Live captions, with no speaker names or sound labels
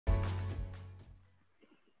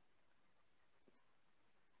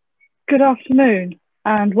Good afternoon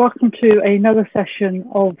and welcome to another session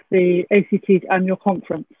of the ACT annual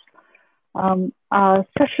conference. Our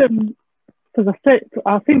theme for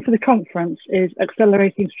the conference is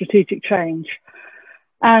Accelerating Strategic Change.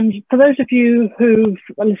 And for those of you who've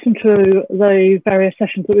listened to the various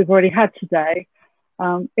sessions that we've already had today,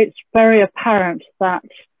 it's very apparent that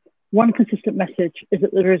one consistent message is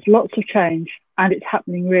that there is lots of change and it's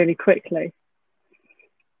happening really quickly.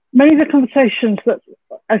 Many of the conversations that,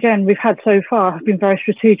 again, we've had so far have been very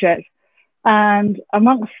strategic, and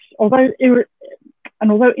although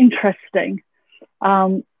interesting,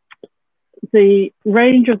 the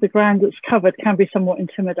range of the ground that's covered can be somewhat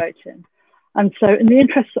intimidating. And so in the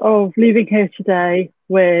interest of leaving here today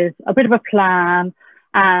with a bit of a plan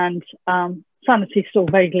and sanity still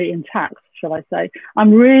vaguely intact, shall I say,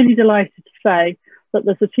 I'm really delighted to say that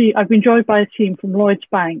there's a team. I've been joined by a team from Lloyds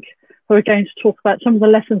Bank who are going to talk about some of the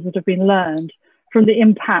lessons that have been learned from the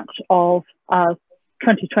impact of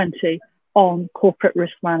 2020 on corporate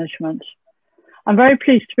risk management. I'm very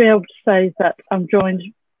pleased to be able to say that I'm joined,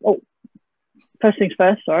 first things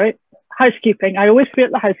first, sorry, housekeeping. I always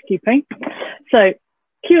forget the housekeeping. So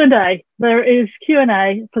Q&A, there is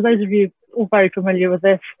Q&A, for those of you all very familiar with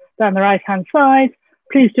this, down the right-hand side.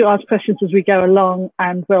 Please do ask questions as we go along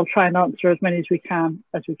and we'll try and answer as many as we can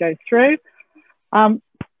as we go through.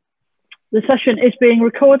 The session is being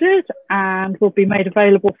recorded and will be made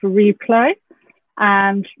available for replay.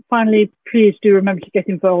 And finally, please do remember to get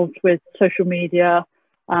involved with social media.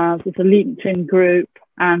 There's a LinkedIn group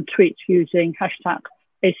and tweet using hashtag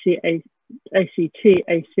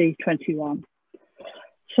ACTAC21.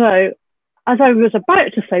 So as I was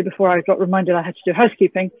about to say before I got reminded I had to do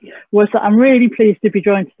housekeeping, was that I'm really pleased to be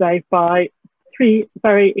joined today by three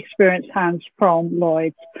very experienced hands from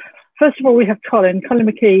Lloyds. First of all, we have Colin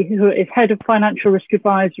McKee, who is Head of Financial Risk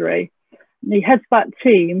Advisory. And he heads that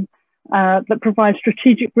team that provides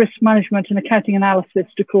strategic risk management and accounting analysis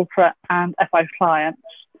to corporate and FI clients.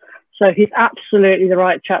 So he's absolutely the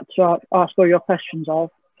right chap to ask all your questions of.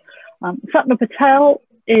 Satma Patel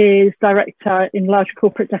is Director in Large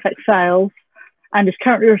Corporate FX Sales and is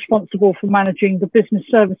currently responsible for managing the business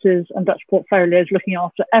services and Dutch portfolios, looking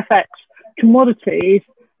after FX, commodities,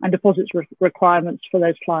 and deposits requirements for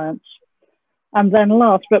those clients. And then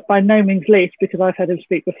last, but by no means least, because I've heard him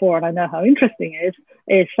speak before and I know how interesting he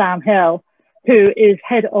is Sam Hill, who is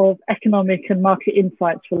Head of Economic and Market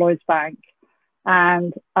Insights for Lloyds Bank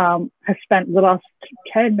and has spent the last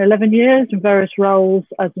 10, 11 years in various roles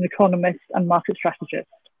as an economist and market strategist.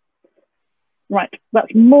 Right,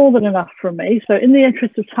 that's more than enough from me. So in the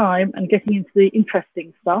interest of time and getting into the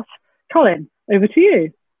interesting stuff, Colin, over to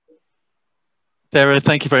you. Sarah,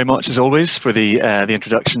 thank you very much as always for the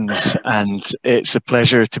introductions, and it's a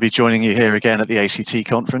pleasure to be joining you here again at the ACT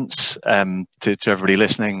conference. To everybody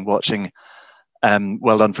listening, watching,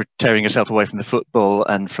 well done for tearing yourself away from the football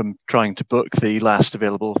and from trying to book the last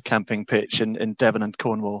available camping pitch in Devon and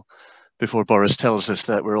Cornwall before Boris tells us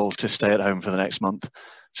that we're all to stay at home for the next month.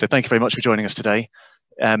 So thank you very much for joining us today.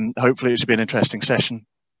 Hopefully it should be an interesting session.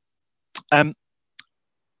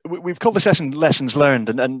 We've called the session Lessons Learned,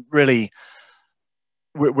 and really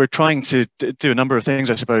we're trying to do a number of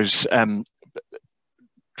things, I suppose,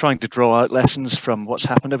 trying to draw out lessons from what's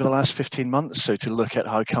happened over the last 15 months. So to look at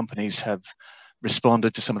how companies have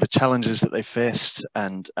responded to some of the challenges that they faced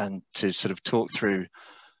and to sort of talk through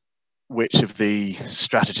which of the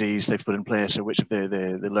strategies they've put in place or which of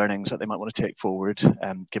the learnings that they might want to take forward,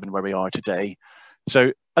 given where we are today.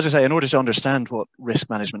 So, as I say, in order to understand what risk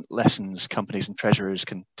management lessons companies and treasurers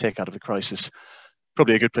can take out of the crisis,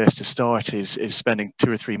 probably a good place to start is spending 2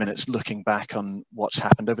 or 3 minutes looking back on what's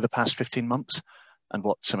happened over the past 15 months and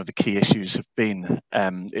what some of the key issues have been.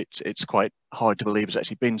 It's quite hard to believe it's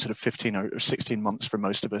actually been sort of 15 or 16 months for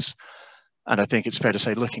most of us. And I think it's fair to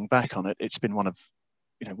say, looking back on it, it's been one of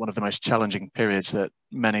the most challenging periods that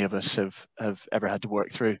many of us have ever had to work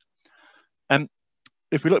through.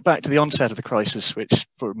 If we look back to the onset of the crisis, which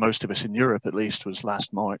for most of us in Europe at least was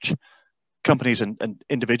last March, companies and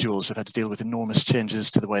individuals have had to deal with enormous changes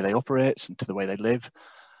to the way they operate and to the way they live.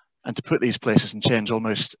 And to put these places in change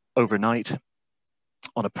almost overnight,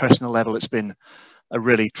 on a personal level, it's been a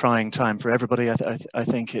really trying time for everybody. I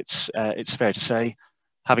think it's fair to say,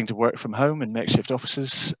 having to work from home in makeshift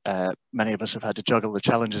offices. Many of us have had to juggle the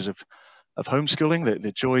challenges of homeschooling,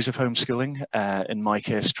 the joys of homeschooling. In my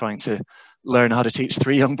case, trying to learn how to teach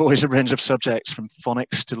 3 young boys a range of subjects from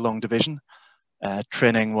phonics to long division.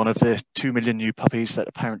 Training one of the 2 million new puppies that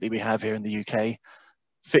apparently we have here in the UK,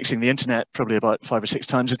 fixing the internet probably about 5 or 6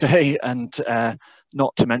 times a day, and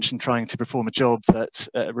not to mention trying to perform a job that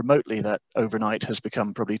remotely that overnight has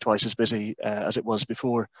become probably twice as busy as it was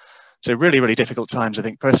before. So really, really difficult times, I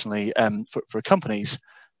think, personally, for companies.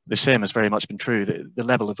 The same has very much been true. The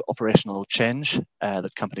level of operational change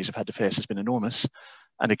that companies have had to face has been enormous.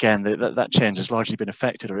 And again, that change has largely been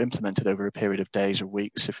affected or implemented over a period of days or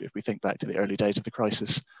weeks, if we think back to the early days of the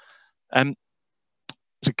crisis.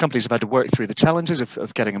 So companies have had to work through the challenges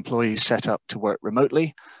of getting employees set up to work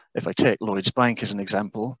remotely. If I take Lloyds Bank as an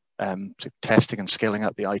example, so testing and scaling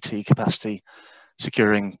up the IT capacity,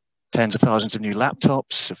 securing tens of thousands of new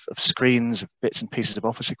laptops, of screens, of bits and pieces of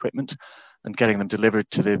office equipment, and getting them delivered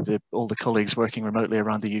to all the colleagues working remotely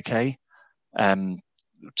around the UK.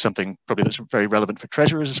 Something probably that's very relevant for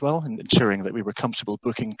treasurers as well, and ensuring that we were comfortable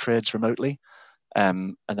booking trades remotely.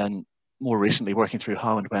 And then more recently working through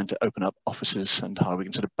how and when to open up offices and how we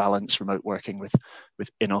can sort of balance remote working with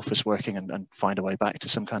in-office working and find a way back to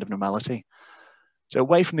some kind of normality. So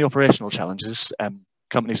away from the operational challenges,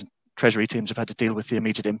 companies and treasury teams have had to deal with the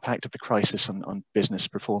immediate impact of the crisis on business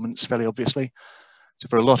performance, fairly obviously. So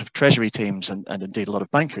for a lot of treasury teams and indeed a lot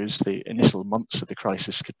of bankers, the initial months of the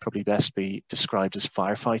crisis could probably best be described as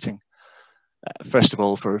firefighting. First of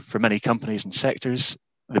all, for many companies and sectors,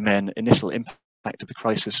 the main initial impact of the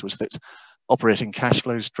crisis was that operating cash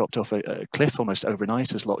flows dropped off a cliff almost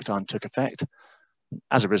overnight as lockdown took effect.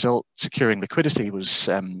 As a result, securing liquidity was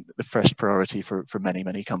the first priority for many,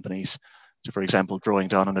 many companies. So for example, drawing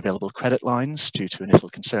down on available credit lines due to initial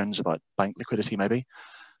concerns about bank liquidity maybe,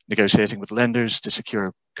 negotiating with lenders to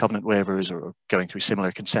secure covenant waivers or going through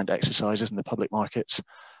similar consent exercises in the public markets,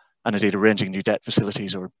 and indeed arranging new debt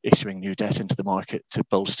facilities or issuing new debt into the market to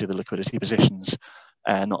bolster the liquidity positions,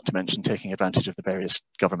 not to mention taking advantage of the various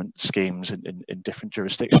government schemes in different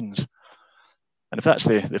jurisdictions. And if that's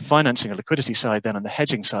the financing and liquidity side, then on the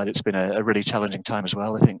hedging side, it's been a really challenging time as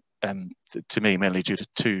well, I think, to me, mainly due to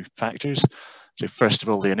two factors. So first of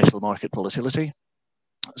all, the initial market volatility.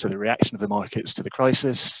 So the reaction of the markets to the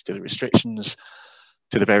crisis, to the restrictions,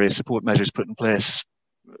 to the various support measures put in place,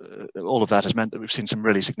 all of that has meant that we've seen some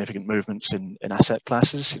really significant movements in asset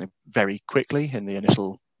classes, very quickly in the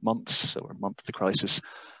initial months or month of the crisis,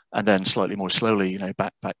 and then slightly more slowly,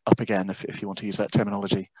 back up again, if you want to use that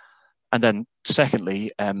terminology. And then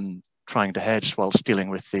secondly, trying to hedge whilst dealing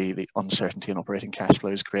with the uncertainty in operating cash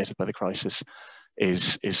flows created by the crisis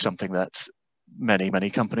is something that many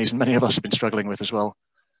companies and many of us have been struggling with as well.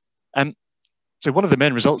 So one of the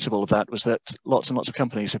main results of all of that was that lots and lots of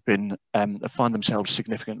companies have found themselves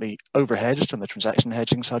significantly overhedged on the transaction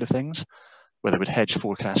hedging side of things, whether it would hedge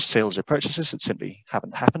forecast sales or purchases that simply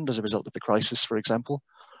haven't happened as a result of the crisis, for example.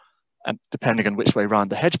 And depending on which way around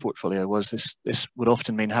the hedge portfolio was, this would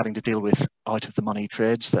often mean having to deal with out-of-the-money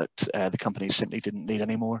trades that the companies simply didn't need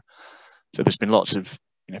anymore. So there's been lots of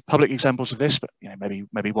public examples of this, but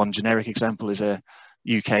maybe one generic example is a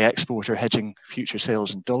UK exporter hedging future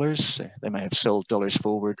sales in dollars. They may have sold dollars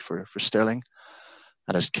forward for sterling,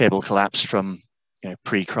 and as cable collapsed from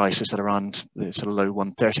pre-crisis at around the sort of low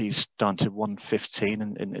 130s down to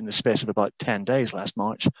 115 in the space of about 10 days last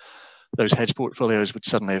March, those hedge portfolios would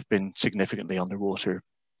suddenly have been significantly underwater.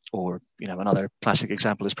 Or another classic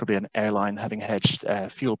example is probably an airline having hedged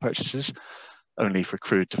fuel purchases, only for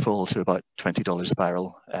crude to fall to about $20 a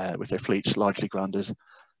barrel with their fleets largely grounded.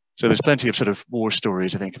 So there's plenty of sort of war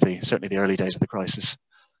stories, I think, of certainly the early days of the crisis.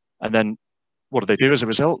 And then what do they do as a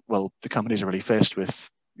result? Well, the companies are really faced with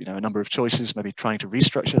a number of choices, maybe trying to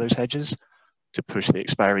restructure those hedges to push the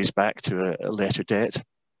expiries back to a later date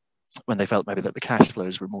when they felt maybe that the cash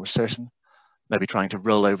flows were more certain, maybe trying to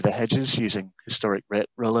roll over the hedges using historic rate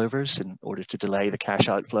rollovers in order to delay the cash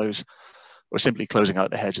outflows, or simply closing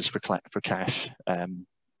out the hedges for cash.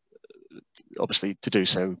 Obviously, to do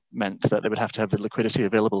so meant that they would have to have the liquidity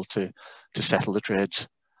available to settle the trades.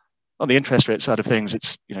 On the interest rate side of things,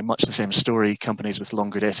 it's much the same story. Companies with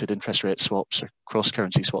longer dated interest rate swaps or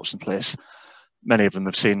cross-currency swaps in place, many of them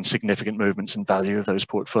have seen significant movements in value of those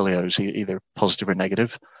portfolios, either positive or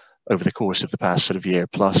negative, over the course of the past sort of year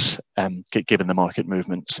plus, given the market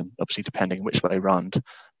movements, and obviously depending which way around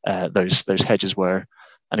those hedges were.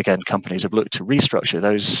 And again, companies have looked to restructure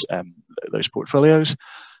those portfolios,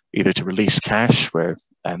 either to release cash where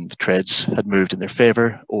the trades had moved in their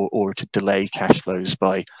favor, or to delay cash flows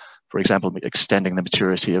by, for example, extending the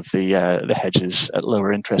maturity of the hedges at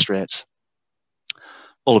lower interest rates.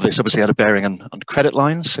 All of this obviously had a bearing on credit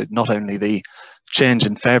lines, so not only the change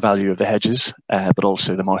in fair value of the hedges, but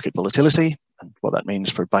also the market volatility and what that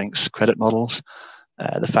means for banks' credit models.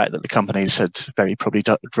 The fact that the companies had very probably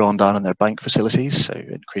drawn down on their bank facilities, so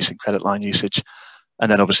increasing credit line usage,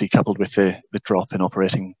 and then obviously coupled with the drop in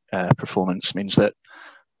operating performance meant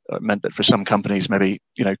that for some companies maybe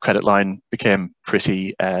credit line became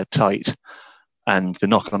pretty tight. And the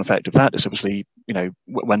knock-on effect of that is obviously,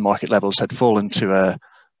 when market levels had fallen to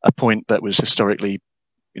a point that was historically,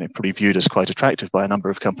 probably viewed as quite attractive by a number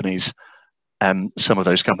of companies, some of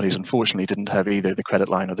those companies unfortunately didn't have either the credit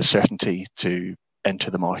line or the certainty to enter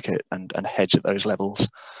the market and hedge at those levels.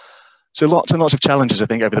 So lots and lots of challenges, I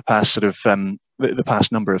think, over the past sort of the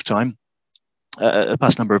past number of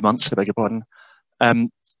months, I beg your pardon.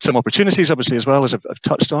 Some opportunities, obviously, as well, as I've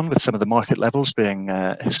touched on, with some of the market levels being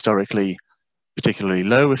historically particularly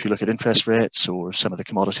low if you look at interest rates or some of the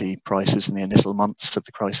commodity prices in the initial months of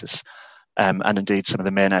the crisis, and indeed some of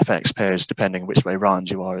the main FX pairs, depending which way round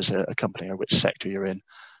you are as a company or which sector you're in.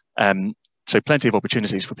 So plenty of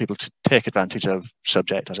opportunities for people to take advantage of,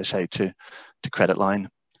 subject, as I say, to credit line.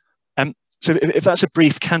 So if that's a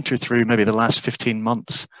brief canter through maybe the last 15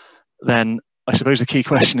 months, then I suppose the key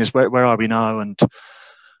question is where are we now and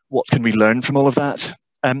what can we learn from all of that?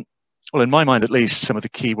 Well, in my mind, at least, some of the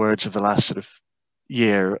key words of the last sort of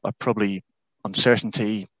year are probably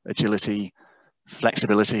uncertainty, agility,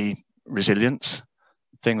 flexibility, resilience,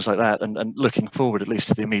 things like that. And looking forward, at least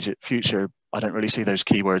to the immediate future, I don't really see those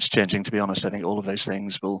keywords changing, to be honest. I think all of those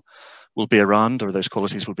things will be around, or those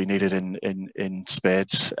qualities will be needed in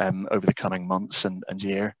spades over the coming months and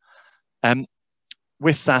year.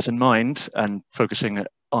 With that in mind, and focusing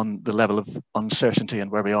on the level of uncertainty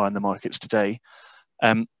and where we are in the markets today,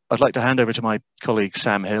 I'd like to hand over to my colleague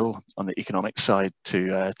Sam Hill on the economic side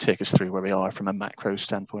to take us through where we are from a macro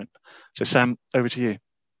standpoint. So Sam, over to you.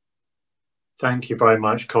 Thank you very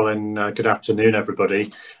much, Colin. Good afternoon,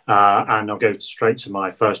 everybody. And I'll go straight to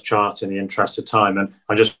my first chart in the interest of time. And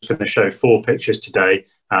I'm just going to show 4 pictures today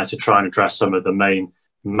to try and address some of the main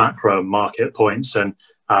macro market points. And,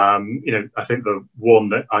 I think the one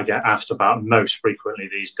that I get asked about most frequently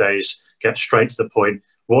these days, get straight to the point,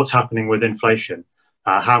 what's happening with inflation?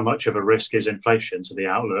 How much of a risk is inflation to the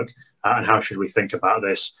outlook? And how should we think about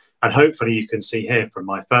this? And hopefully you can see here from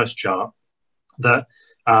my first chart that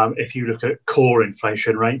if you look at core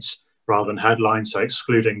inflation rates rather than headlines, so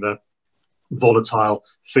excluding the volatile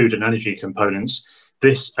food and energy components,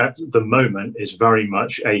 this at the moment is very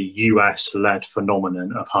much a US-led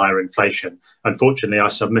phenomenon of higher inflation. Unfortunately, I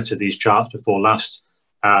submitted these charts before last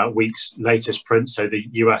week's latest print, so the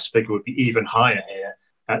US figure would be even higher here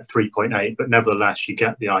at 3.8, but nevertheless, you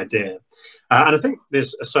get the idea. And I think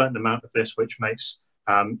there's a certain amount of this which makes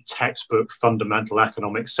textbook fundamental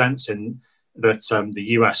economic sense in that the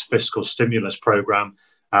US fiscal stimulus program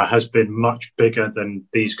has been much bigger than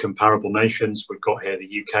these comparable nations. We've got here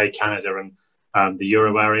the UK, Canada, and the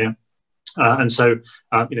Euro area. And so,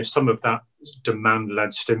 some of that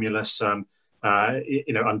demand-led stimulus,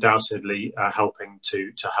 undoubtedly helping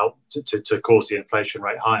to cause the inflation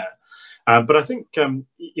rate higher. But I think,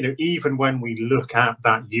 even when we look at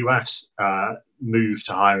that US move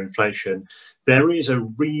to higher inflation, there is a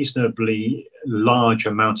reasonably large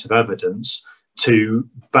amount of evidence to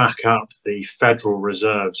back up the Federal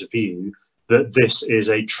Reserve's view that this is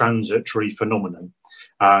a transitory phenomenon.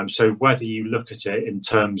 So whether you look at it in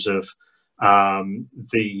terms of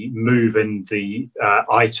the move in the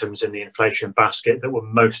items in the inflation basket that were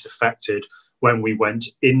most affected when we went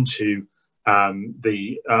into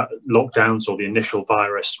the lockdowns or the initial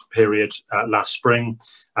virus period last spring,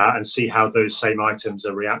 and see how those same items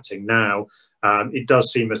are reacting now, it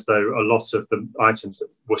does seem as though a lot of the items that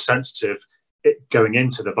were sensitive going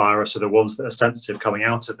into the virus are the ones that are sensitive coming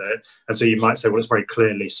out of it. And so you might say, well, it's very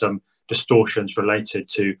clearly some distortions related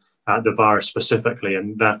to the virus specifically,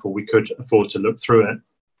 and therefore we could afford to look through it.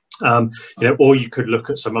 Or you could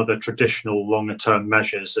look at some other traditional longer term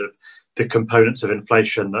measures of the components of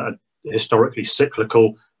inflation that are historically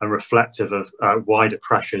cyclical and reflective of wider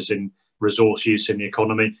pressures in resource use in the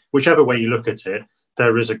economy. Whichever way you look at it,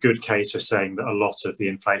 there is a good case for saying that a lot of the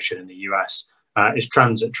inflation in the US is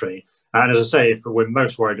transitory. And as I say, if we're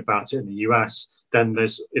most worried about it in the US, then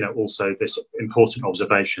there's also this important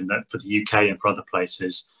observation that for the UK and for other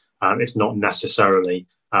places, it's not necessarily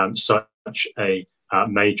such a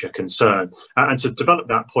major concern. And to develop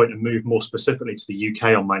that point and move more specifically to the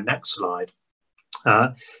UK on my next slide,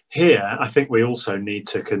 here I think we also need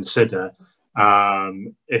to consider,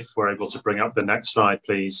 if we're able to bring up the next slide,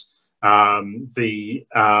 please, thank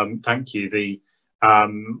you,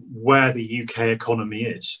 where the UK economy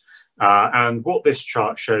is. And what this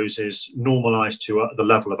chart shows is normalized to the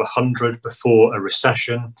level of 100 before a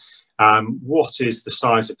recession. What is the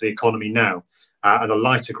size of the economy now? And the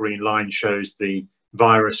lighter green line shows the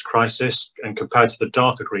virus crisis, and compared to the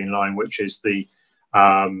darker green line, which is the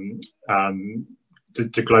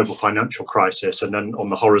global financial crisis. And then on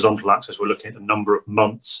the horizontal axis, we're looking at the number of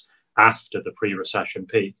months after the pre-recession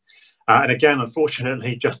peak. And again,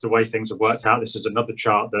 unfortunately, just the way things have worked out, this is another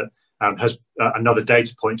chart that has another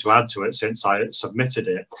data point to add to it since I submitted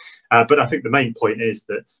it. But I think the main point is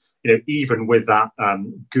that, even with that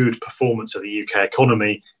good performance of the UK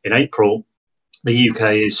economy in April, the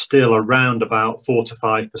UK is still around about 4 to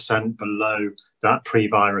 5% below that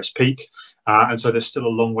pre-virus peak. And so there's still a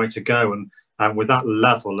long way to go. And with that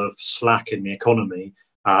level of slack in the economy,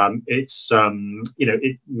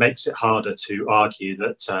 it makes it harder to argue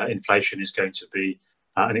that inflation is going to be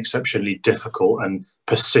an exceptionally difficult and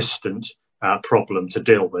persistent problem to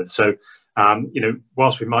deal with. So,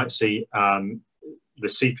 whilst we might see the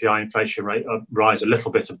CPI inflation rate rise a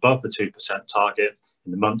little bit above the 2% target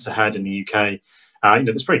in the months ahead in the UK,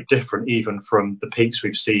 it's very different even from the peaks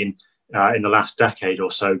we've seen in the last decade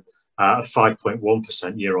or so.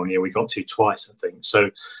 5.1% year on year, we got to twice, I think. So,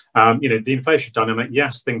 the inflation dynamic,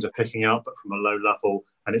 yes, things are picking up, but from a low level,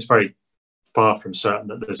 and it's very far from certain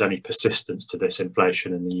that there's any persistence to this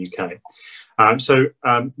inflation in the UK.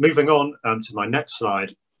 Moving on to my next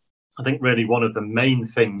slide, I think really one of the main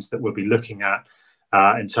things that we'll be looking at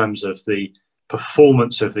in terms of the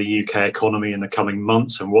performance of the UK economy in the coming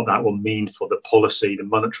months and what that will mean for the policy, the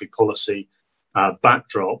monetary policy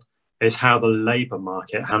backdrop, is how the labour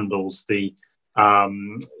market handles the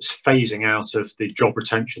phasing out of the job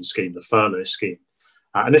retention scheme, the furlough scheme.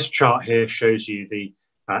 And this chart here shows you the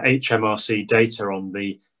HMRC data on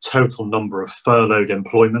the total number of furloughed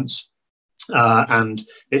employments. And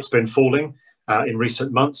it's been falling in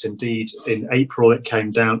recent months. Indeed, in April, it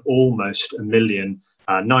came down almost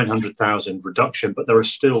 1,900,000 reduction, but there are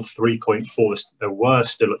still 3.4, there were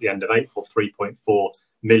still at the end of April, 3.4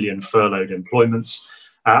 million furloughed employments.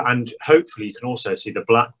 And hopefully you can also see the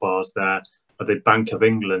black bars there are the Bank of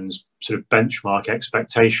England's sort of benchmark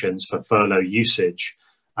expectations for furlough usage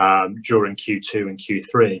during Q2 and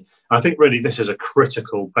Q3. I think really this is a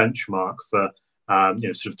critical benchmark for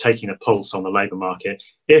sort of taking a pulse on the labour market.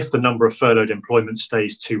 If the number of furloughed employment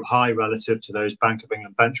stays too high relative to those Bank of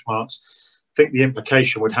England benchmarks, I think the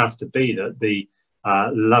implication would have to be that the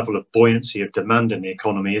level of buoyancy of demand in the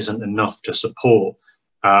economy isn't enough to support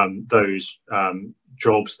those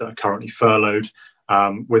jobs that are currently furloughed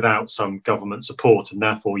without some government support. And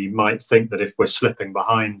therefore, you might think that if we're slipping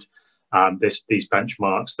behind these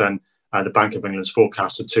benchmarks, then the Bank of England's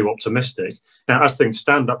forecasts are too optimistic. Now, as things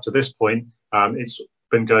stand up to this point, it's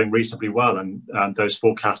been going reasonably well, and those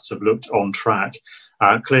forecasts have looked on track.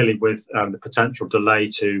 Clearly, with the potential delay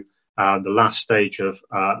to the last stage of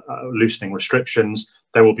loosening restrictions,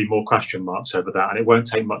 there will be more question marks over that, and it won't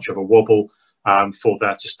take much of a wobble for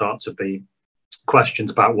there to start to be questions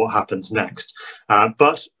about what happens next.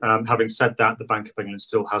 But having said that, the Bank of England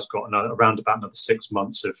still has got around about another 6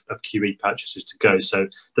 months of QE purchases to go. So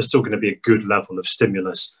there's still going to be a good level of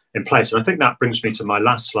stimulus in place. And I think that brings me to my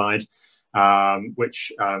last slide,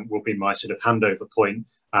 which will be my sort of handover point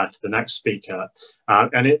to the next speaker.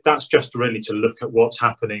 And that's just really to look at what's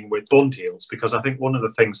happening with bond yields, because I think one of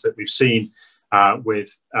the things that we've seen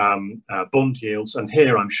with bond yields, and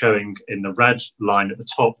here I'm showing in the red line at the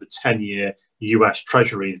top the 10-year US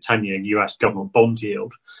Treasury, the 10-year US government bond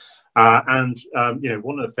yield. One of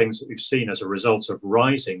the things that we've seen as a result of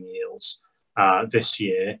rising yields this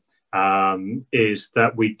year is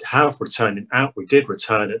that we did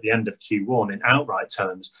return at the end of Q1 in outright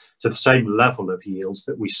terms to the same level of yields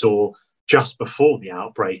that we saw just before the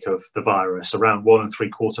outbreak of the virus, around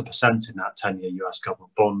 1.75% in that 10-year US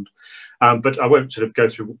government bond. But I won't sort of go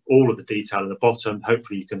through all of the detail at the bottom.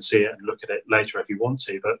 Hopefully you can see it and look at it later if you want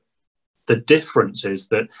to. But the difference is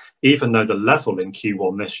that even though the level in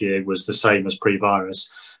Q1 this year was the same as pre-virus,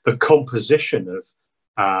 the composition of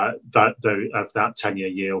that 10-year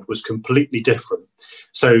yield was completely different.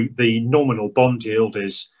 So the nominal bond yield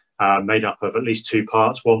is made up of at least two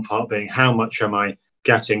parts. One part being how much am I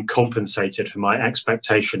getting compensated for my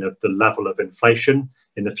expectation of the level of inflation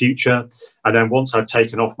in the future. And then once I've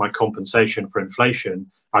taken off my compensation for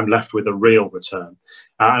inflation, I'm left with a real return.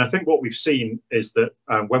 And I think what we've seen is that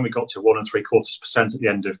when we got to 1.75% at the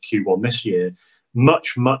end of Q1 this year,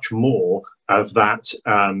 much more of that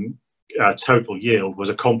total yield was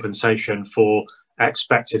a compensation for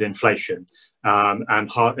expected inflation, and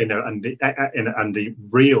the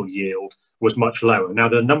real yield was much lower. Now,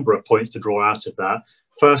 there are a number of points to draw out of that.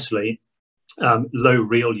 Firstly, low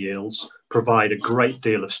real yields provide a great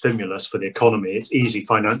deal of stimulus for the economy. It's easy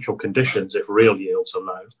financial conditions if real yields are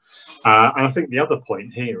low. And I think the other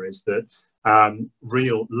point here is that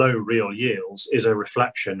low real yields is a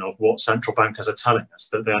reflection of what central bankers are telling us,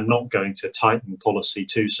 that they are not going to tighten policy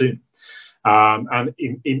too soon. And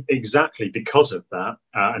exactly because of that,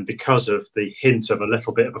 and because of the hint of a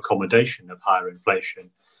little bit of accommodation of higher inflation,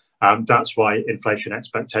 That's why inflation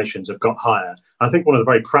expectations have got higher. I think one of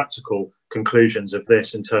the very practical conclusions of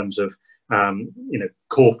this in terms of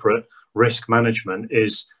corporate risk management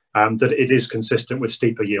is that it is consistent with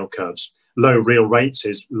steeper yield curves. Low real rates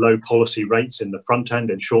is low policy rates in the front end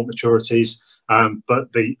and short maturities.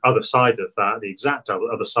 But the other side of that, the exact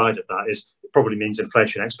other side of that, is it probably means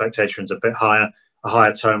inflation expectations a bit higher, a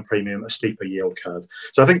higher term premium, a steeper yield curve.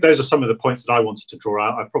 So I think those are some of the points that I wanted to draw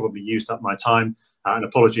out. I've probably used up my time, and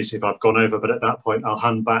apologies if I've gone over, but at that point I'll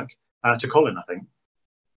hand back to Colin, I think.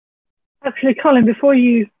 Actually, Colin, before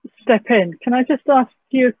you step in, can I just ask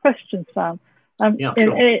you a question, Sam? Yeah,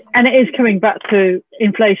 sure. And it is coming back to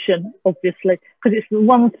inflation, obviously, because it's the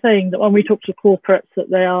one thing that when we talk to corporates that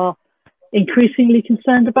they are increasingly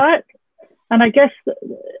concerned about. And I guess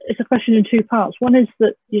it's a question in two parts. One is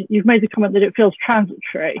that you've made the comment that it feels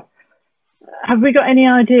transitory. Have we got any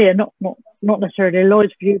idea, not necessarily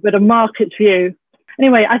Lloyd's view, but a market's view?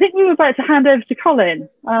 Anyway, I think we were about to hand over to Colin.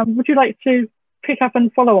 Would you like to pick up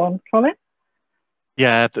and follow on, Colin?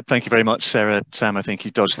 Yeah, thank you very much, Sarah. Sam, I think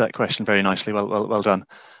you dodged that question very nicely. Well done.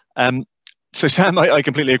 So Sam, I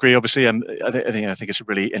completely agree. Obviously, I think it's a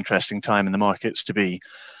really interesting time in the markets to be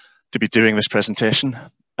doing this presentation.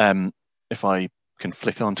 If I can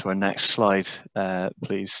flick on to our next slide,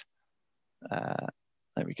 please.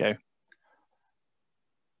 There we go.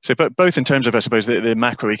 So, but both in terms of, I suppose, the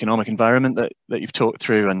macroeconomic environment that you've talked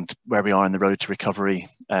through and where we are in the road to recovery,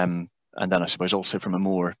 and then I suppose also from a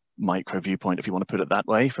more micro viewpoint, if you want to put it that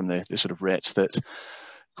way, from the sort of rates that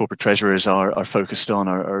corporate treasurers are focused on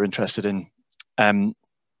or are interested in.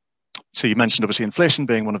 So you mentioned obviously inflation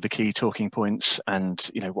being one of the key talking points, and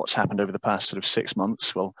what's happened over the past sort of 6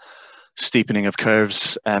 months. Well, steepening of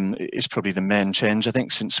curves is probably the main change, I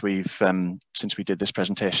think, since we did this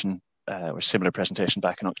presentation or similar presentation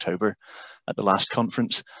back in October at the last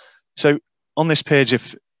conference. So on this page,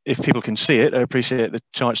 if people can see it, I appreciate the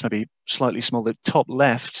charts may be slightly small. The top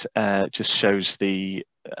left just shows the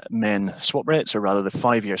main swap rates, or rather the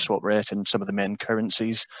 5-year swap rate in some of the main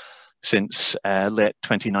currencies since late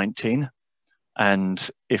 2019. And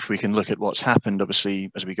if we can look at what's happened,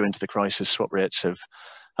 obviously, as we go into the crisis, swap rates have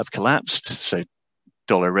collapsed. So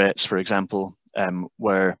dollar rates, for example,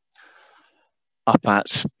 were up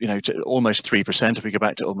at almost 3%. If we go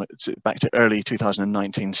back to early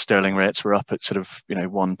 2019, sterling rates were up at sort of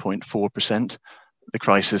 1.4%. The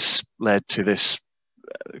crisis led to this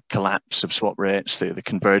collapse of swap rates, the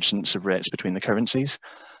convergence of rates between the currencies,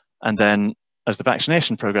 and then as the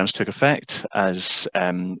vaccination programs took effect, as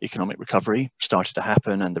economic recovery started to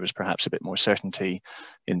happen, and there was perhaps a bit more certainty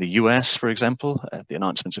in the US, for example, the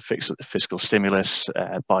announcements of fiscal stimulus,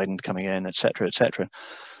 Biden coming in, et cetera,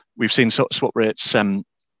 we've seen swap rates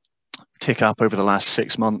tick up over the last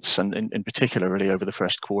 6 months, and in particular, really over the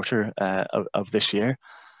first quarter of this year.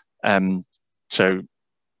 So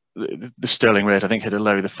the sterling rate, I think, hit a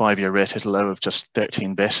low, the 5-year rate hit a low of just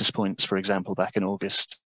 13 basis points, for example, back in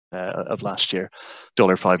August of last year.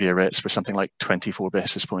 Dollar 5-year rates were something like 24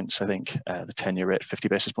 basis points, I think, the 10-year rate 50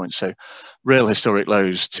 basis points. So real historic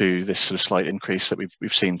lows to this sort of slight increase that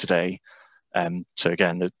we've seen today. So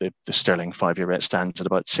again, the sterling 5-year rate stands at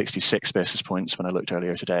about 66 basis points. When I looked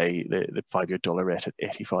earlier today, the 5-year dollar rate at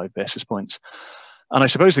 85 basis points. And I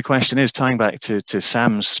suppose the question is, tying back to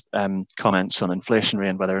Sam's comments on inflationary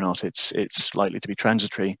and whether or not it's likely to be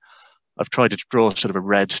transitory, I've tried to draw sort of a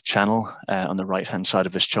red channel on the right-hand side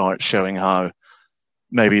of this chart, showing how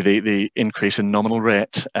maybe the increase in nominal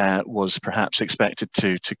rate was perhaps expected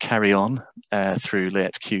to carry on through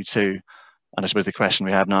late Q2. And I suppose the question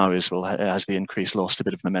we have now is, well, has the increase lost a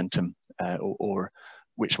bit of momentum, or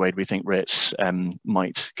which way do we think rates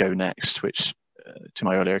might go next, which to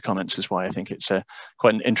my earlier comments is why I think it's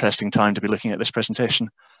quite an interesting time to be looking at this presentation.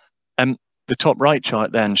 The top right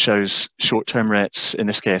chart then shows short-term rates, in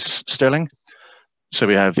this case, sterling. So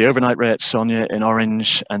we have the overnight rates, Sonia, in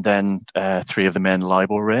orange, and then 3 of the main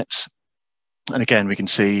LIBOR rates. And again, we can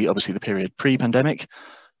see obviously the period pre-pandemic,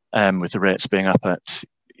 with the rates being up at,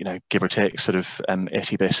 give or take sort of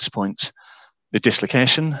 80 basis points. The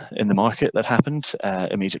dislocation in the market that happened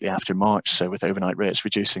immediately after March, so with overnight rates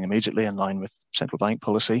reducing immediately in line with central bank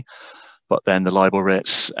policy, but then the LIBOR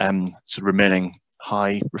rates sort of remaining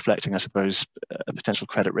high, reflecting, I suppose, a potential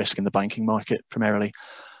credit risk in the banking market primarily.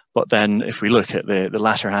 But then if we look at the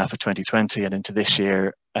latter half of 2020 and into this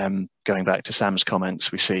year, going back to Sam's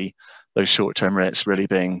comments, we see those short-term rates really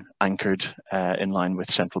being anchored in line with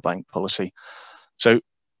central bank policy. So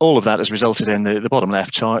all of that has resulted in the bottom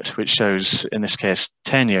left chart, which shows, in this case,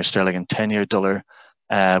 10-year sterling and 10-year dollar,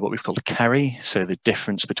 what we've called carry, so the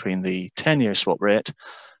difference between the 10-year swap rate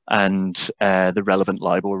and the relevant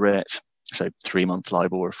LIBOR rate. So 3-month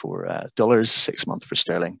LIBOR for dollars, 6-month for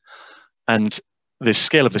sterling. And the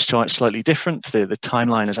scale of this chart is slightly different. The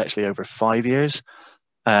timeline is actually over 5 years.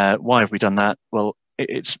 Why have we done that? Well,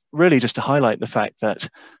 it's really just to highlight the fact that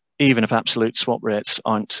even if absolute swap rates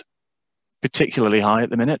aren't particularly high at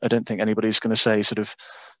the minute, I don't think anybody's going to say sort of,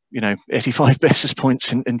 85 basis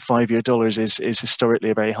points in 5-year dollars is historically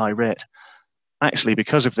a very high rate. Actually,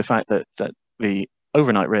 because of the fact that the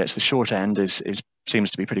overnight rates, the short end,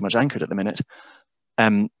 seems to be pretty much anchored at the minute.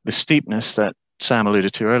 The steepness that Sam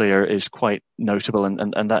alluded to earlier is quite notable,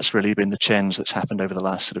 and that's really been the change that's happened over the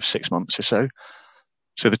last sort of 6 months or so.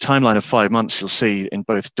 So the timeline of 5 months, you'll see in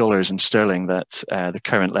both dollars and sterling that the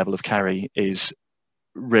current level of carry is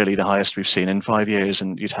really the highest we've seen in 5 years,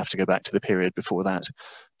 and you'd have to go back to the period before that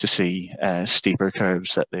to see steeper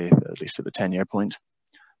curves at least at the 10-year point.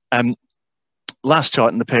 Last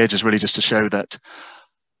chart on the page is really just to show that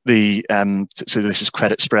so this is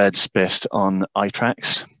credit spreads based on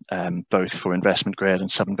iTraxx, both for investment grade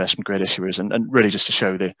and sub-investment grade issuers, and really just to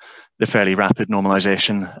show the fairly rapid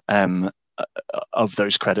normalization of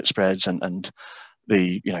those credit spreads and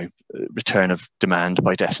the return of demand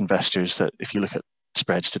by debt investors. That if you look at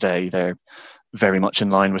spreads today, they're very much in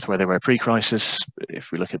line with where they were pre-crisis.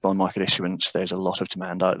 If we look at bond market issuance, there's a lot of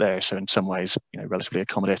demand out there. So in some ways, relatively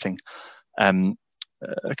accommodating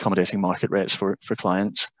market rates for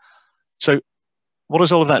clients. So what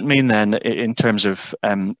does all of that mean then in terms of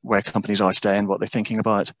where companies are today and what they're thinking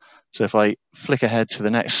about? So if I flick ahead to the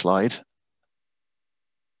next slide,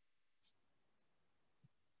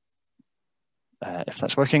 if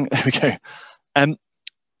that's working, there we go.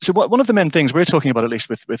 So one of the main things we're talking about, at least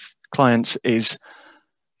with clients, is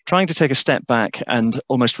trying to take a step back and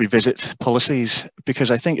almost revisit policies, because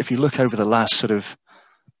I think if you look over the last sort of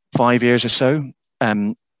 5 years or so,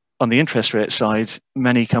 on the interest rate side,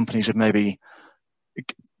 many companies have maybe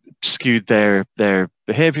skewed their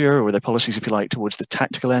behavior or their policies, if you like, towards the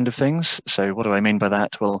tactical end of things. So what do I mean by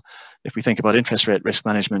that? Well, if we think about interest rate risk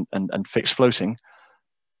management and fixed floating,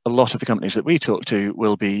 a lot of the companies that we talk to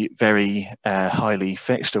will be very highly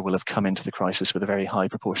fixed, or will have come into the crisis with a very high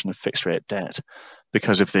proportion of fixed rate debt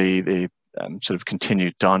because of the sort of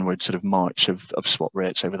continued downward sort of march of swap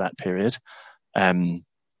rates over that period.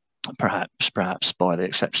 Perhaps by the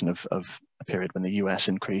exception of a period when the US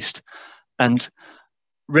increased. And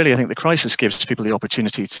really, I think the crisis gives people the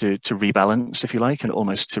opportunity to rebalance, if you like, and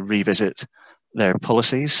almost to revisit their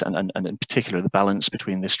policies, and in particular the balance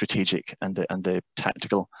between the strategic and the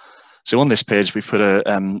tactical. So on this page, we've put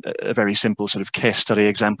a very simple sort of case study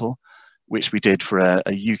example, which we did for a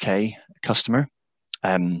UK customer.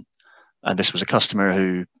 And this was a customer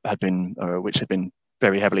who had been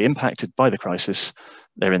very heavily impacted by the crisis.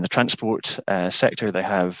 They're in the transport sector. They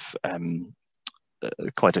have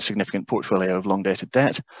quite a significant portfolio of long-dated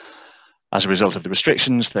debt. As a result of the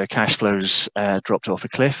restrictions, their cash flows dropped off a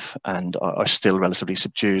cliff and are still relatively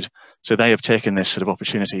subdued. So they have taken this sort of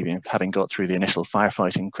opportunity, having got through the initial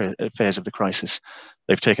firefighting phase of the crisis,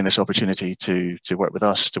 they've taken this opportunity to work with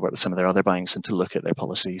us, to work with some of their other banks, and to look at their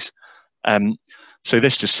policies. So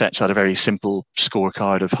this just sets out a very simple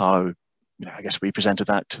scorecard of how, I guess, we presented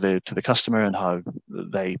that to the customer and how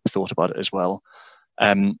they thought about it as well.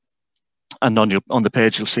 And on the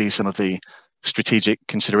page, you'll see some of the strategic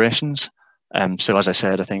considerations. So as I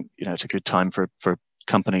said, I think it's a good time for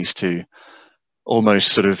companies to almost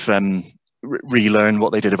sort of relearn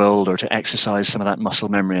what they did of old, or to exercise some of that muscle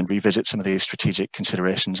memory and revisit some of these strategic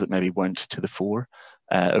considerations that maybe weren't to the fore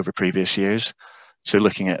over previous years. So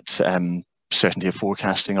looking at certainty of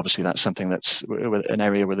forecasting, obviously that's something that's an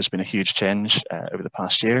area where there's been a huge change over the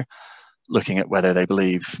past year. Looking at whether they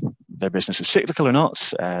believe their business is cyclical or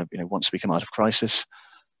not, once we come out of crisis.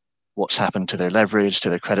 What's happened to their leverage, to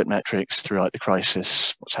their credit metrics throughout the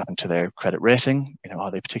crisis? What's happened to their credit rating? Are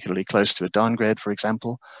they particularly close to a downgrade, for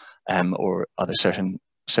example, or are there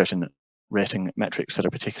certain rating metrics that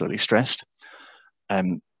are particularly stressed?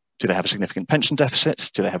 Do they have a significant pension deficit?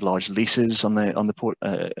 Do they have large leases on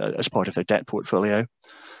as part of their debt portfolio?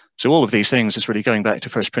 So all of these things is really going back to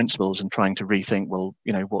first principles and trying to rethink, well,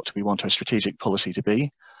 what do we want our strategic policy to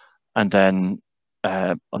be? And then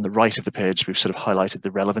on the right of the page, we've sort of highlighted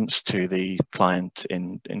the relevance to the client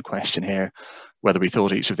in question here, whether we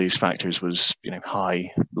thought each of these factors was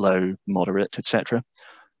high, low, moderate, etc.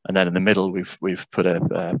 And then in the middle, we've put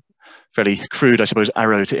a fairly crude, I suppose,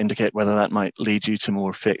 arrow to indicate whether that might lead you to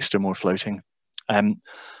more fixed or more floating.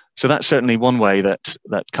 So that's certainly one way that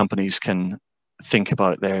companies can think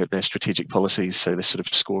about their strategic policies. So this sort of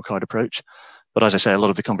scorecard approach. But as I say, a lot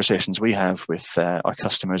of the conversations we have with our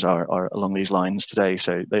customers are along these lines today.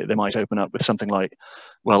 So they might open up with something like,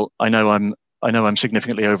 well, I know I'm I know I'm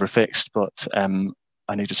significantly overfixed, but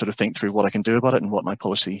I need to sort of think through what I can do about it and what my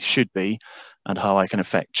policy should be and how I can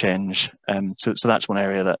affect change. So that's one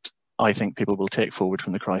area that I think people will take forward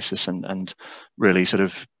from the crisis and really sort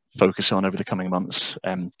of focus on over the coming months,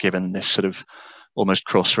 given this sort of almost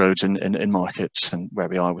crossroads in markets and where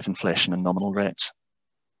we are with inflation and nominal rates,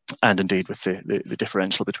 and indeed with the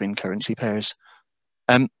differential between currency pairs.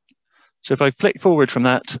 So if I flick forward from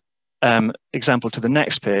that example to the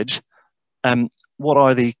next page, what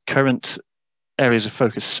are the current areas of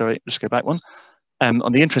focus? Sorry, just go back one.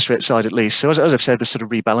 On the interest rate side, at least. So as I've said, this sort of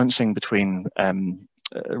rebalancing between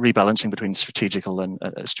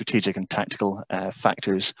strategic and tactical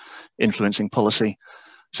factors influencing policy.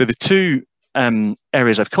 So the two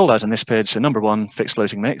areas I've called out on this page. So number one, fixed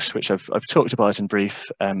floating mix, which I've talked about in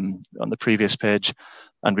brief on the previous page,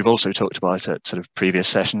 and we've also talked about at sort of previous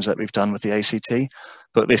sessions that we've done with the ACT.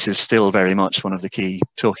 But this is still very much one of the key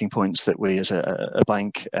talking points that we as a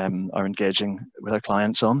bank are engaging with our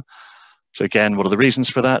clients on. So again, what are the reasons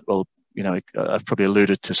for that? Well, you know, I've probably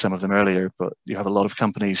alluded to some of them earlier, but you have a lot of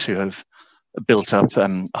companies who have built up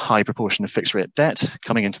a high proportion of fixed rate debt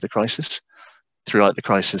coming into the crisis. Throughout the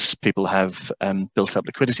crisis, people have built up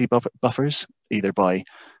liquidity buffers, either by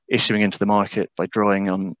issuing into the market, by drawing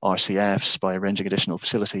on RCFs, by arranging additional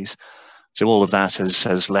facilities. So all of that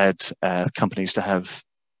has led companies to have,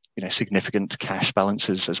 you know, significant cash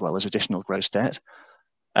balances as well as additional gross debt.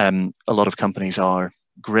 A lot of companies are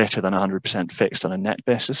greater than 100% fixed on a net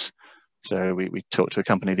basis. So we talked to a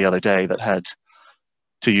company the other day that had,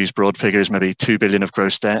 to use broad figures, maybe 2 billion of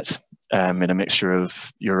gross debt in a mixture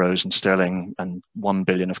of euros and sterling, and 1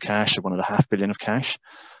 billion of cash or 1.5 billion of cash.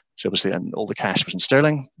 So obviously, and all the cash was in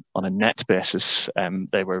sterling. On a net basis,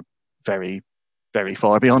 they were very, very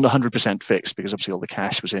far beyond 100% fixed, because obviously all the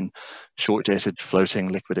cash was in short-dated floating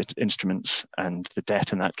liquid instruments, and the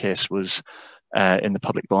debt in that case was in the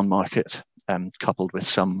public bond market, coupled with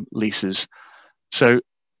some leases. So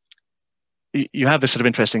you have this sort of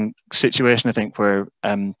interesting situation, I think, where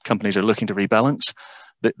companies are looking to rebalance.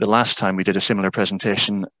 The last time we did a similar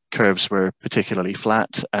presentation, curves were particularly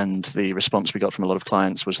flat, and the response we got from a lot of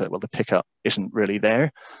clients was that, well, the pickup isn't really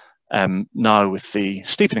there. Now with the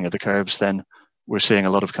steepening of the curves, then we're seeing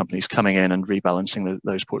a lot of companies coming in and rebalancing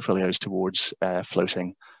those portfolios towards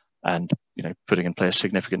floating, and, you know, putting in place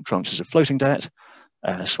significant tranches of floating debt,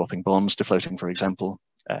 swapping bonds to floating, for example,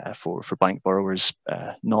 for bank borrowers,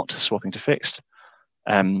 not swapping to fixed,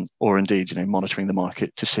 or indeed, you know, monitoring the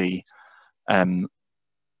market to see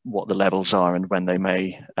what the levels are and when they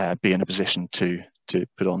may be in a position to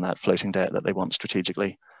put on that floating debt that they want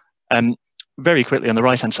strategically. Very quickly, on the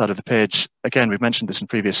right-hand side of the page, again, we've mentioned this in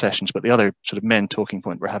previous sessions, but the other sort of main talking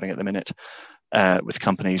point we're having at the minute with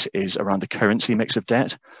companies is around the currency mix of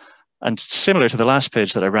debt. And similar to the last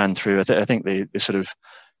page that I ran through, I think the sort of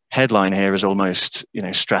headline here is almost, you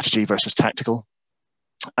know, strategy versus tactical.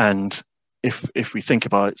 And if we think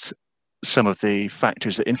about some of the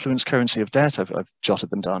factors that influence currency of debt, I've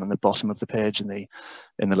jotted them down on the bottom of the page in the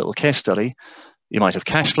little case study. You might have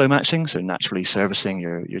cash flow matching, so naturally servicing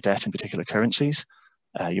your debt in particular currencies.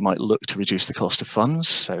 You might look to reduce the cost of funds.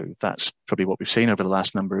 So that's probably what we've seen over the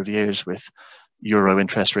last number of years, with euro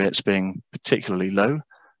interest rates being particularly low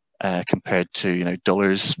compared to, you know,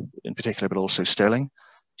 dollars in particular, but also sterling.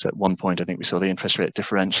 So at one point, I think we saw the interest rate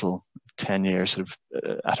differential 10 years sort of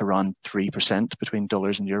at around 3% between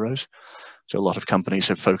dollars and euros. So a lot of companies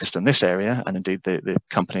have focused on this area, and indeed the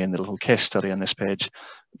company in the little case study on this page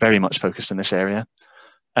very much focused in this area,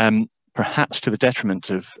 perhaps to the detriment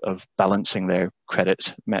of balancing their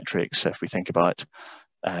credit metrics. So if we think about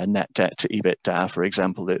net debt to EBITDA, for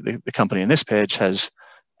example, the company in this page has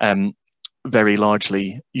very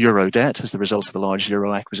largely euro debt as the result of a large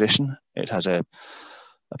euro acquisition. It has a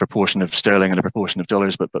proportion of sterling and a proportion of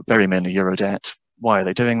dollars, but very mainly euro debt. Why are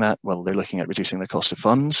they doing that? Well, they're looking at reducing the cost of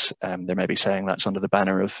funds. They may be saying that's under the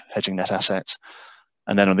banner of hedging net assets.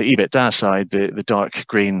 And then on the EBITDA side, the dark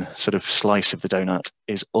green sort of slice of the donut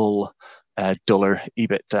is all dollar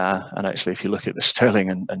EBITDA. And actually, if you look at the sterling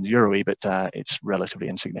and euro EBITDA, it's relatively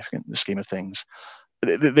insignificant in the scheme of things.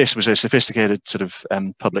 This was a sophisticated sort of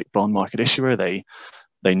public bond market issuer.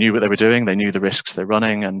 They knew what they were doing. They knew the risks they're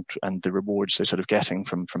running and the rewards they're sort of getting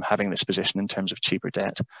from having this position in terms of cheaper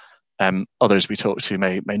debt. Others we talk to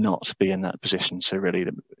may not be in that position. So really,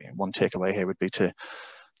 the one takeaway here would be to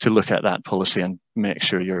look at that policy and make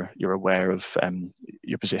sure you're aware of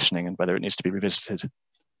your positioning and whether it needs to be revisited.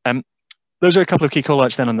 Those are a couple of key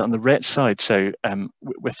callouts then on the rate side. So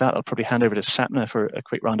with that, I'll probably hand over to Sapna for a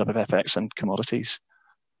quick roundup of FX and commodities.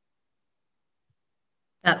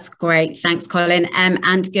 That's great. Thanks, Colin.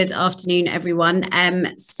 And good afternoon, everyone.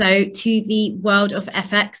 So to the world of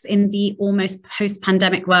FX in the almost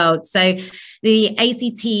post-pandemic world. So the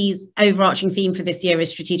ACT's overarching theme for this year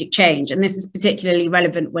is strategic change. And this is particularly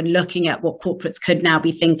relevant when looking at what corporates could now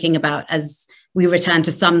be thinking about as we return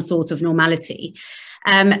to some sort of normality.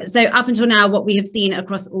 So up until now, what we have seen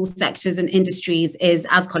across all sectors and industries is,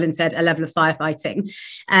 as Colin said, a level of firefighting.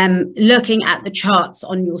 Looking at the charts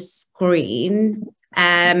on your screen,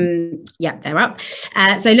 yeah, they're up.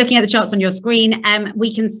 So looking at the charts on your screen,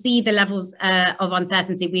 we can see the levels of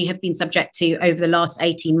uncertainty we have been subject to over the last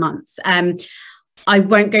 18 months. I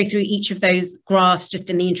won't go through each of those graphs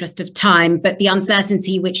just in the interest of time, but the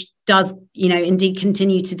uncertainty which does, indeed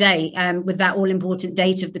continue today with that all-important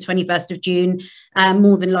date of the 21st of June,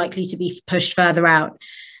 more than likely to be pushed further out.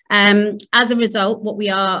 As a result, what we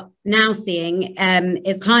are now seeing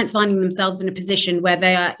is clients finding themselves in a position where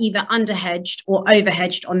they are either underhedged or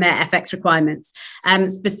overhedged on their FX requirements,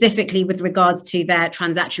 specifically with regards to their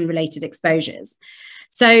transaction-related exposures.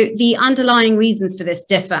 So the underlying reasons for this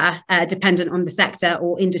differ dependent on the sector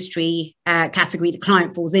or industry category the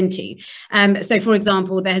client falls into. So, for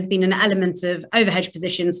example, there has been an element of overhedge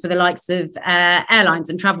positions for the likes of airlines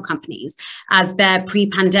and travel companies, as their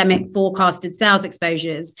pre-pandemic forecasted sales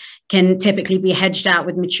exposures can typically be hedged out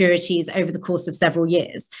with maturities over the course of several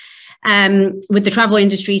years. With the travel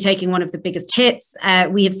industry taking one of the biggest hits,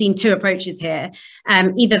 we have seen two approaches here,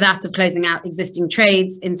 either that of closing out existing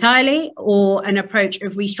trades entirely or an approach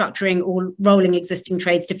of restructuring or rolling existing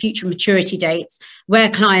trades to future maturity dates where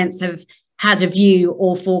clients have had a view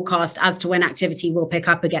or forecast as to when activity will pick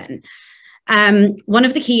up again. One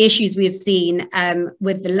of the key issues we have seen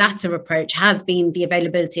with the latter approach has been the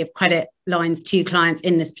availability of credit lines to clients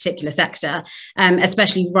in this particular sector,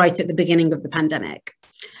 especially right at the beginning of the pandemic.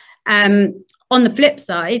 On the flip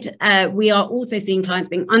side, we are also seeing clients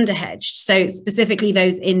being underhedged, so specifically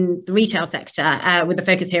those in the retail sector, with a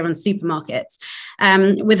focus here on supermarkets.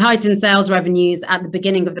 With heightened sales revenues at the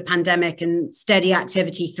beginning of the pandemic and steady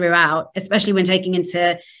activity throughout, especially when taking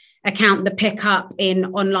into account the pickup in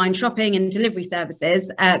online shopping and delivery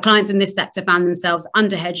services, clients in this sector found themselves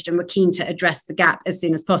underhedged and were keen to address the gap as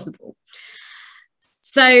soon as possible.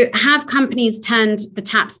 So have companies turned the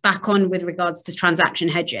taps back on with regards to transaction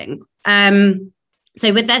hedging?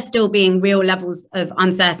 So with there still being real levels of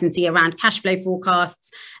uncertainty around cash flow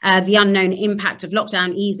forecasts, the unknown impact of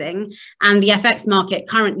lockdown easing, and the FX market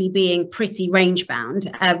currently being pretty range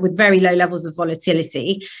bound with very low levels of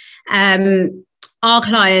volatility, our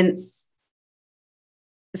clients,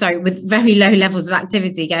 with very low levels of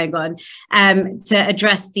activity going on, to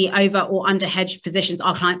address the over or under hedged positions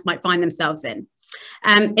our clients might find themselves in.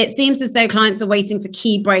 It seems as though clients are waiting for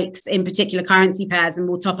key breaks in particular currency pairs and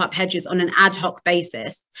will top up hedges on an ad hoc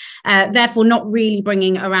basis, therefore not really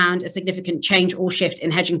bringing around a significant change or shift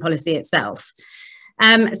in hedging policy itself.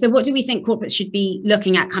 So what do we think corporates should be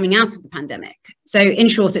looking at coming out of the pandemic? So in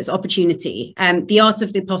short, it's opportunity, the art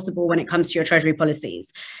of the possible when it comes to your treasury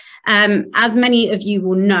policies. As many of you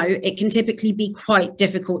will know, it can typically be quite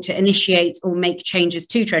difficult to initiate or make changes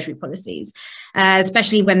to treasury policies,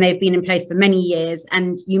 especially when they've been in place for many years,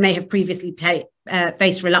 and you may have previously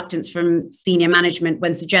faced reluctance from senior management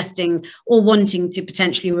when suggesting or wanting to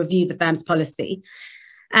potentially review the firm's policy.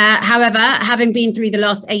 However, having been through the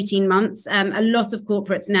last 18 months, a lot of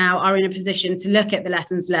corporates now are in a position to look at the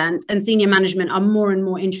lessons learned, and senior management are more and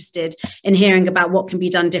more interested in hearing about what can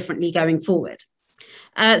be done differently going forward.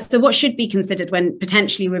 So what should be considered when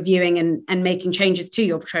potentially reviewing and making changes to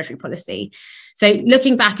your treasury policy? So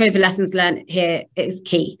looking back over lessons learned here is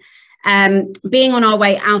key. Being on our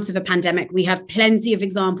way out of a pandemic, we have plenty of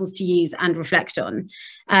examples to use and reflect on.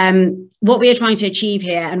 What we are trying to achieve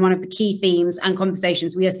here, and one of the key themes and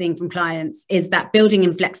conversations we are seeing from clients, is that building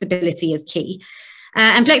in flexibility is key.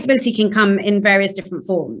 And flexibility can come in various different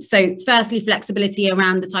forms. So firstly, flexibility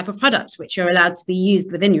around the type of product which are allowed to be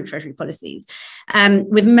used within your treasury policies.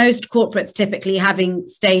 With most corporates typically having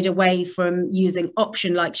stayed away from using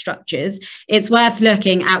option-like structures, it's worth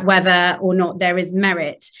looking at whether or not there is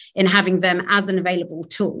merit in having them as an available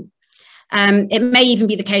tool. It may even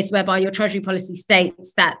be the case whereby your treasury policy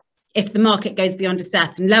states that if the market goes beyond a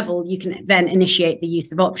certain level, you can then initiate the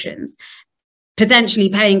use of options, potentially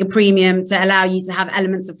paying a premium to allow you to have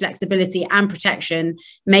elements of flexibility and protection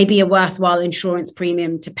may be a worthwhile insurance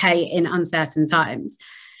premium to pay in uncertain times.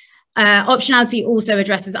 Optionality also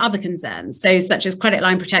addresses other concerns, so such as credit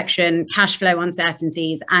line protection, cash flow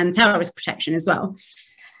uncertainties, and tail risk protection as well.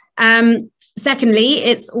 Secondly,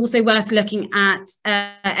 it's also worth looking at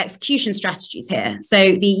execution strategies here.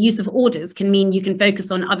 So the use of orders can mean you can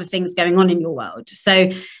focus on other things going on in your world. So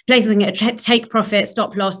placing a take profit,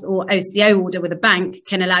 stop loss, or OCO order with a bank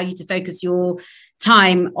can allow you to focus your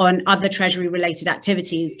time on other treasury related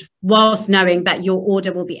activities, whilst knowing that your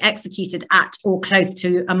order will be executed at or close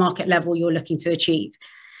to a market level you're looking to achieve.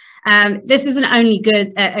 This isn't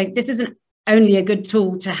only a good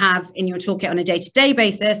tool to have in your toolkit on a day-to-day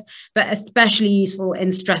basis, but especially useful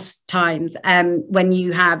in stress times when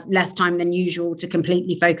you have less time than usual to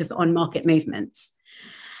completely focus on market movements.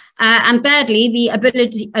 And thirdly, the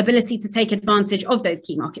ability to take advantage of those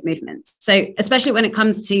key market movements. So especially when it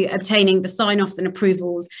comes to obtaining the sign-offs and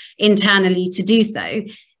approvals internally to do so,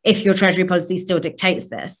 if your treasury policy still dictates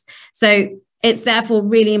this. So it's therefore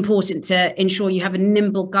really important to ensure you have a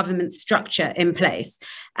nimble government structure in place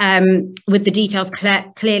with the details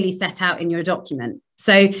clearly set out in your document.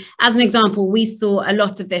 So as an example, we saw a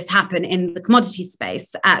lot of this happen in the commodity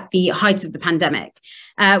space at the height of the pandemic.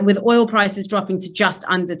 With oil prices dropping to just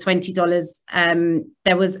under $20,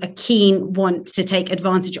 there was a keen want to take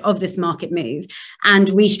advantage of this market move and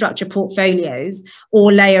restructure portfolios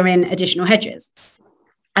or layer in additional hedges.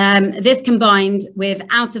 This combined with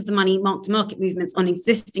out-of-the-money mark-to-market movements on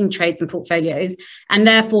existing trades and portfolios, and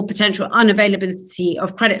therefore potential unavailability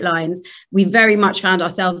of credit lines, we very much found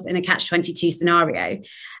ourselves in a catch-22 scenario.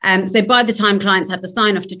 So by the time clients had the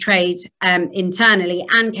sign-off to trade internally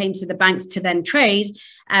and came to the banks to then trade,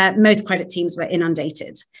 most credit teams were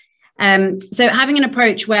inundated. So having an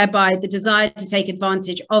approach whereby the desire to take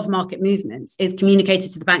advantage of market movements is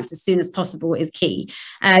communicated to the banks as soon as possible is key.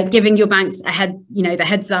 Giving your banks the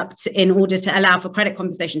heads up in order to allow for credit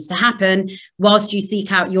conversations to happen whilst you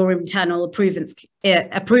seek out your internal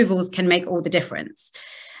approvals can make all the difference.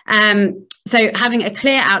 So having a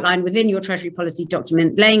clear outline within your treasury policy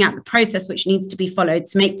document, laying out the process which needs to be followed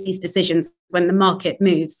to make these decisions when the market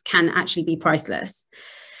moves can actually be priceless.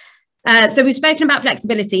 So we've spoken about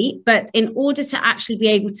flexibility, but in order to actually be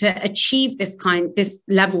able to achieve this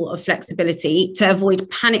level of flexibility to avoid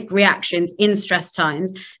panic reactions in stress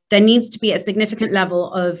times, there needs to be a significant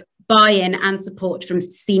level of buy-in and support from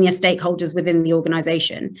senior stakeholders within the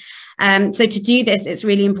organisation. So to do this, it's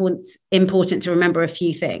really important to remember a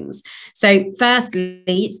few things. So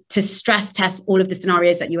firstly, to stress test all of the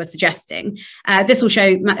scenarios that you are suggesting. This will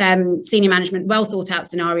show senior management well thought out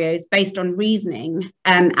scenarios based on reasoning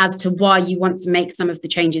as to why you want to make some of the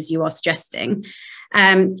changes you are suggesting.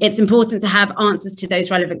 It's important to have answers to those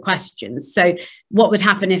relevant questions. So what would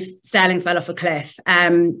happen if sterling fell off a cliff?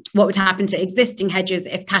 What would happen to existing hedges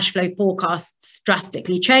if cash flow forecasts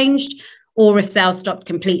drastically changed or if sales stopped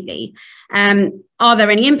completely? Are there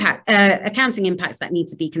any accounting impacts that need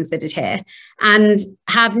to be considered here? And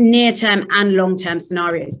have near-term and long-term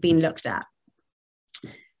scenarios been looked at?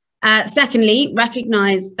 Secondly,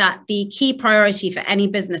 recognise that the key priority for any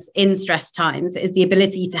business in stress times is the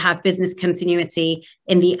ability to have business continuity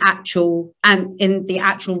in the actual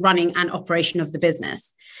running and operation of the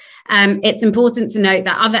business. It's important to note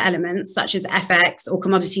that other elements such as FX or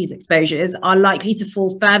commodities exposures are likely to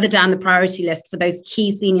fall further down the priority list for those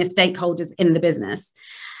key senior stakeholders in the business.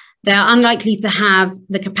 They are unlikely to have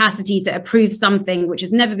the capacity to approve something which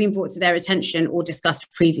has never been brought to their attention or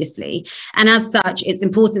discussed previously. And as such, it's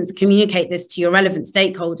important to communicate this to your relevant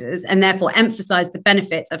stakeholders and therefore emphasize the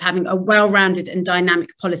benefits of having a well-rounded and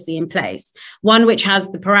dynamic policy in place, one which has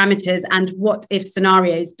the parameters and what-if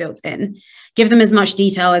scenarios built in. Give them as much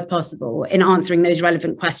detail as possible in answering those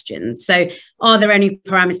relevant questions. So are there any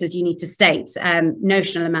parameters you need to state?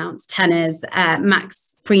 Notional amounts, tenors,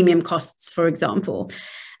 max premium costs, for example.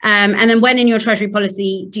 And then when in your treasury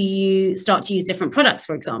policy do you start to use different products,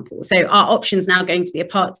 for example? So are options now going to be a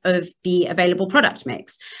part of the available product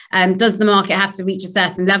mix? Does the market have to reach a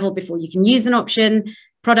certain level before you can use an option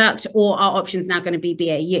product, or are options now going to be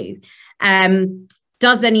BAU?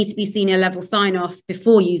 Does there need to be senior level sign off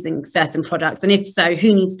before using certain products? And if so,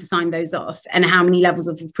 who needs to sign those off? And how many levels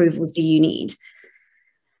of approvals do you need?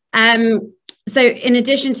 So in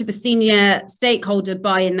addition to the senior stakeholder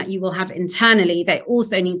buy-in that you will have internally, there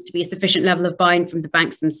also needs to be a sufficient level of buy-in from the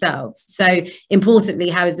banks themselves. So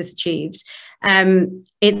importantly, how is this achieved?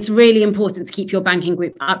 It's really important to keep your banking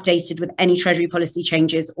group updated with any treasury policy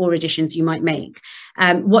changes or additions you might make.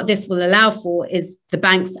 What this will allow for is the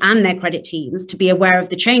banks and their credit teams to be aware of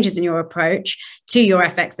the changes in your approach to your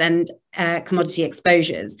FX and commodity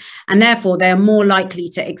exposures. And therefore, they are more likely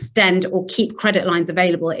to extend or keep credit lines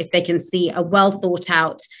available if they can see a well thought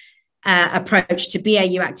out approach to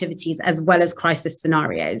BAU activities as well as crisis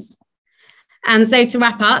scenarios. And so to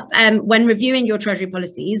wrap up, when reviewing your treasury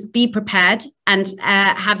policies, be prepared, and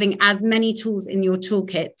having as many tools in your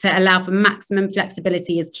toolkit to allow for maximum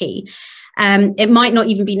flexibility is key. It might not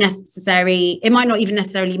even be necessary. It might not even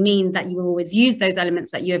necessarily mean that you will always use those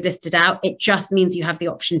elements that you have listed out. It just means you have the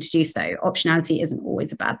option to do so. Optionality isn't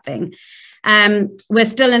always a bad thing. We're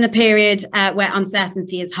still in a period where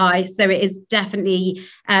uncertainty is high, so it is definitely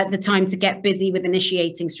the time to get busy with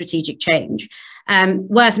initiating strategic change.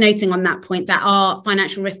 Worth noting on that point that our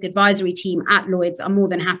financial risk advisory team at Lloyds are more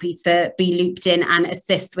than happy to be looped in and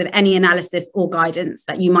assist with any analysis or guidance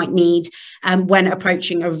that you might need when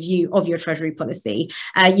approaching a review of your treasury policy.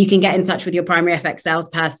 You can get in touch with your primary FX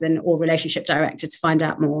salesperson or relationship director to find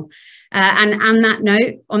out more. And on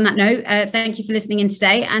that note, thank you for listening in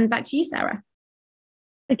today, and back to you, Sarah.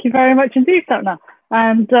 Thank you very much indeed, Sapna.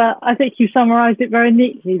 And I think you summarised it very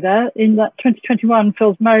neatly there, in that 2021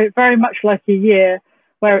 feels very much like a year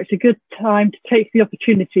where it's a good time to take the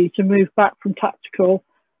opportunity to move back from tactical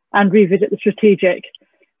and revisit the strategic,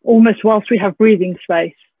 almost whilst we have breathing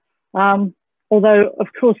space. Although, of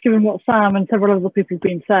course, given what Sam and several other people have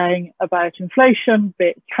been saying about inflation, be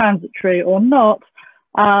it transitory or not,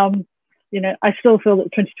 I still feel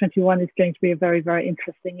that 2021 is going to be a very, very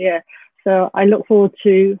interesting year. So I look forward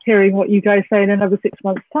to hearing what you guys say in another 6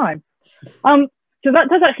 months' time. So that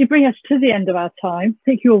does actually bring us to the end of our time.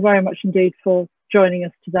 Thank you all very much indeed for joining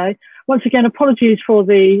us today. Once again, apologies for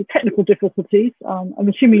the technical difficulties. I'm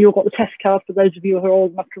assuming you all got the test card, for those of you who are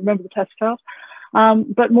old enough to remember the test card.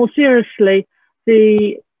 But more seriously,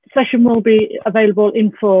 the session will be available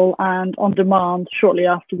in full and on demand shortly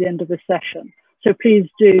after the end of this session. So please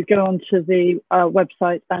do go onto the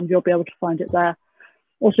website and you'll be able to find it there.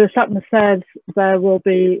 Also, as Sapna says, there will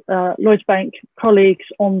be Lloyds Bank colleagues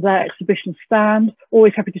on their exhibition stand.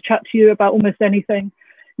 Always happy to chat to you about almost anything,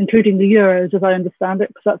 including the Euros, as I understand it,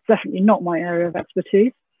 because that's definitely not my area of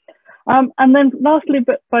expertise. And then lastly,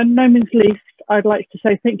 but by no means least, I'd like to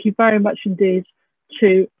say thank you very much indeed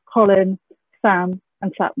to Colin, Sam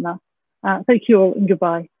and Sapna. Thank you all and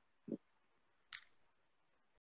goodbye.